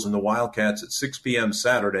 Sun Devils and the Wildcats at 6 p.m.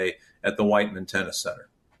 Saturday at the Whiteman Tennis Center.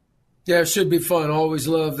 Yeah, it should be fun. Always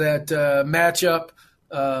love that matchup.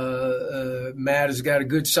 Matt has got a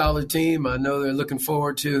good, solid team. I know they're looking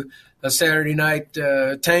forward to a Saturday night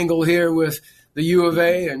tangle here with the U of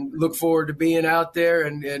A, and look forward to being out there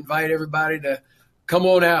and invite everybody to come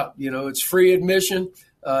on out. You know, it's free admission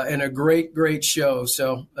and a great, great show.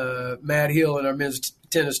 So Matt Hill and our men's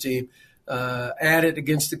tennis team at it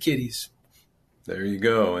against the Kitties. There you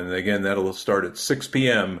go. And again, that'll start at 6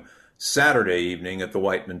 p.m. Saturday evening at the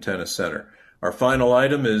Whiteman Tennis Center. Our final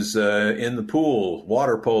item is in the pool,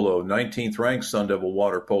 water polo, 19th ranked Sun Devil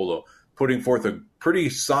water polo, putting forth a pretty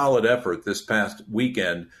solid effort this past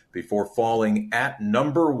weekend before falling at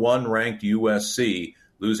number 1 ranked USC,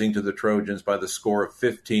 losing to the Trojans by the score of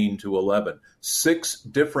 15-11. 6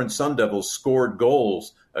 different Sun Devils scored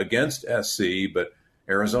goals against SC, but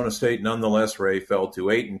Arizona State nonetheless, Ray, fell to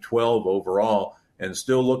 8-12 overall and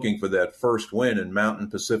still looking for that first win in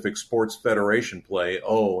Mountain Pacific Sports Federation play,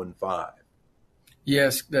 0-5.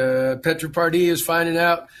 Yes, Petra Pardee is finding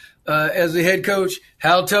out as the head coach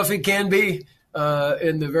how tough he can be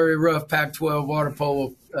in the very rough Pac-12 water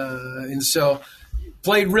polo. And so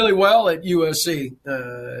played really well at USC,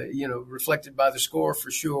 reflected by the score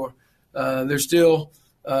for sure. There's still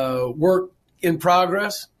work in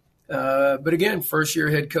progress. But again,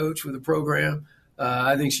 first-year head coach with the program.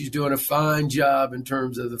 I think she's doing a fine job in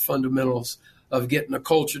terms of the fundamentals of getting a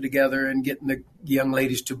culture together and getting the young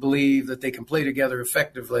ladies to believe that they can play together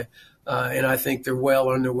effectively. And I think they're well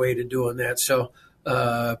on their way to doing that. So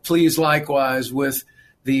please, likewise, with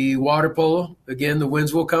the water polo. Again, the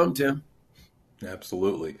wins will come, Tim.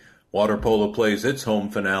 Absolutely. Water polo plays its home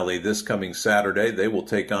finale this coming Saturday. They will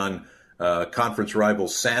take on conference rival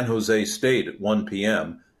San Jose State at 1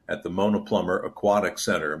 p.m. at the Mona Plummer Aquatic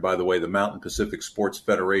Center. And by the way, the Mountain Pacific Sports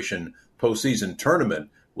Federation postseason tournament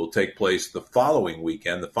will take place the following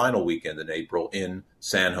weekend, the final weekend in April, in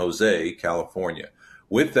San Jose, California.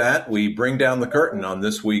 With that, we bring down the curtain on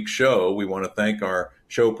this week's show. We want to thank our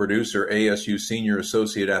show producer, ASU Senior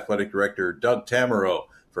Associate Athletic Director Doug Tamerow,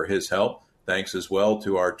 for his help. Thanks as well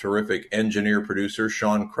to our terrific engineer-producer,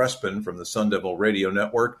 Sean Crespin from the Sun Devil Radio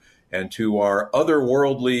Network, and to our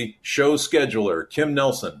otherworldly show scheduler, Kim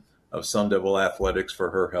Nelson of Sun Devil Athletics,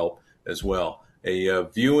 for her help as well. a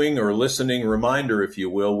viewing or listening reminder, if you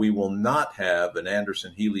will, we will not have an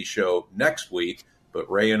Anderson-Healey show next week, but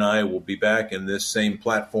Ray and I will be back in this same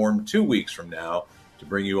platform 2 weeks from now to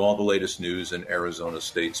bring you all the latest news in Arizona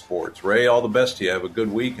State sports. Ray, all the best to you. Have a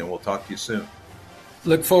good week, and we'll talk to you soon.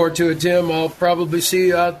 Look forward to it, Tim. I'll probably see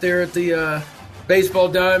you out there at the Baseball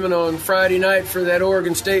Diamond on Friday night for that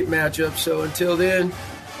Oregon State matchup. So until then,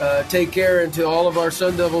 take care, and to all of our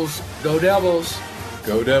Sun Devils, go Devils.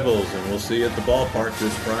 Go Devils, and we'll see you at the ballpark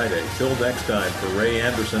this Friday. Till next time, for Ray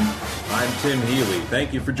Anderson, I'm Tim Healy.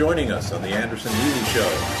 Thank you for joining us on the Anderson-Healey Show.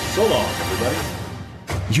 So long, everybody.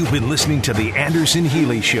 You've been listening to the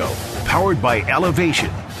Anderson-Healey Show, powered by Elevation,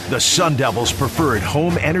 the Sun Devils' preferred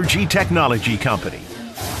home energy technology company.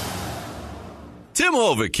 Tim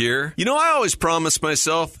Holvik here. You know, I always promised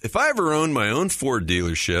myself if I ever owned my own Ford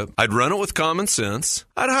dealership, I'd run it with common sense,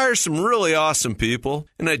 I'd hire some really awesome people,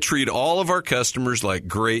 and I'd treat all of our customers like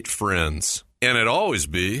great friends. And I'd always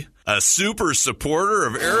be a super supporter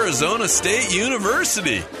of Arizona State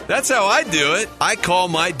University. That's how I do it. I call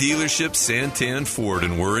my dealership Santan Ford,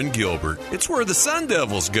 and we're in Gilbert. It's where the Sun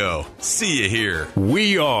Devils go. See you here.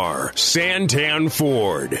 We are Santan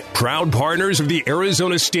Ford, proud partners of the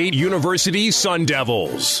Arizona State University Sun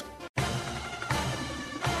Devils.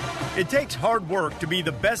 It takes hard work to be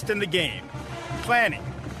the best in the game. Planning,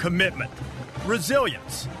 commitment,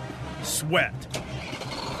 resilience, sweat.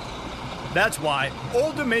 That's why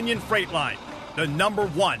Old Dominion Freight Line, the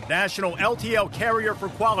 #1 national LTL carrier for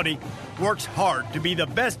quality, works hard to be the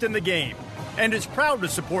best in the game and is proud to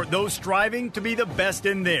support those striving to be the best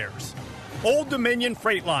in theirs. Old Dominion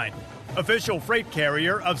Freight Line, official freight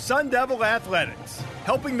carrier of Sun Devil Athletics,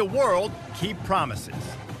 helping the world keep promises.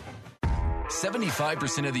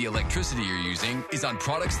 75% of the electricity you're using is on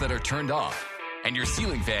products that are turned off, and your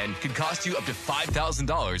ceiling fan could cost you up to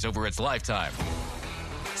 $5,000 over its lifetime.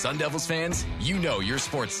 Sun Devils fans, you know your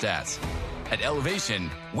sports stats. At Elevation,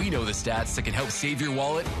 we know the stats that can help save your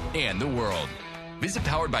wallet and the world. Visit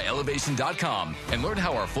poweredbyelevation.com and learn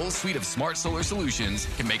how our full suite of smart solar solutions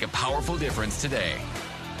can make a powerful difference today.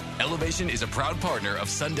 Elevation is a proud partner of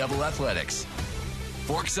Sun Devil Athletics.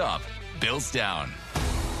 Forks up, bills down.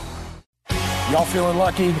 Y'all feeling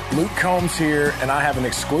lucky? Luke Combs here, and I have an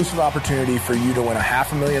exclusive opportunity for you to win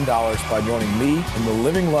 $500,000 by joining me in the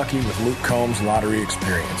Living Lucky with Luke Combs lottery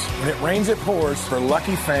experience. When it rains, it pours for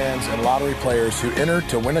lucky fans and lottery players who enter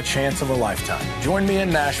to win a chance of a lifetime. Join me in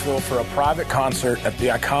Nashville for a private concert at the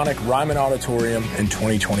iconic Ryman Auditorium in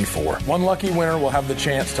 2024. One lucky winner will have the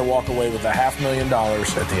chance to walk away with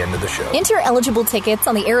 $500,000 at the end of the show. Enter eligible tickets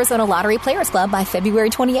on the Arizona Lottery Players Club by February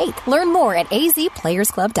 28th. Learn more at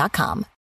azplayersclub.com.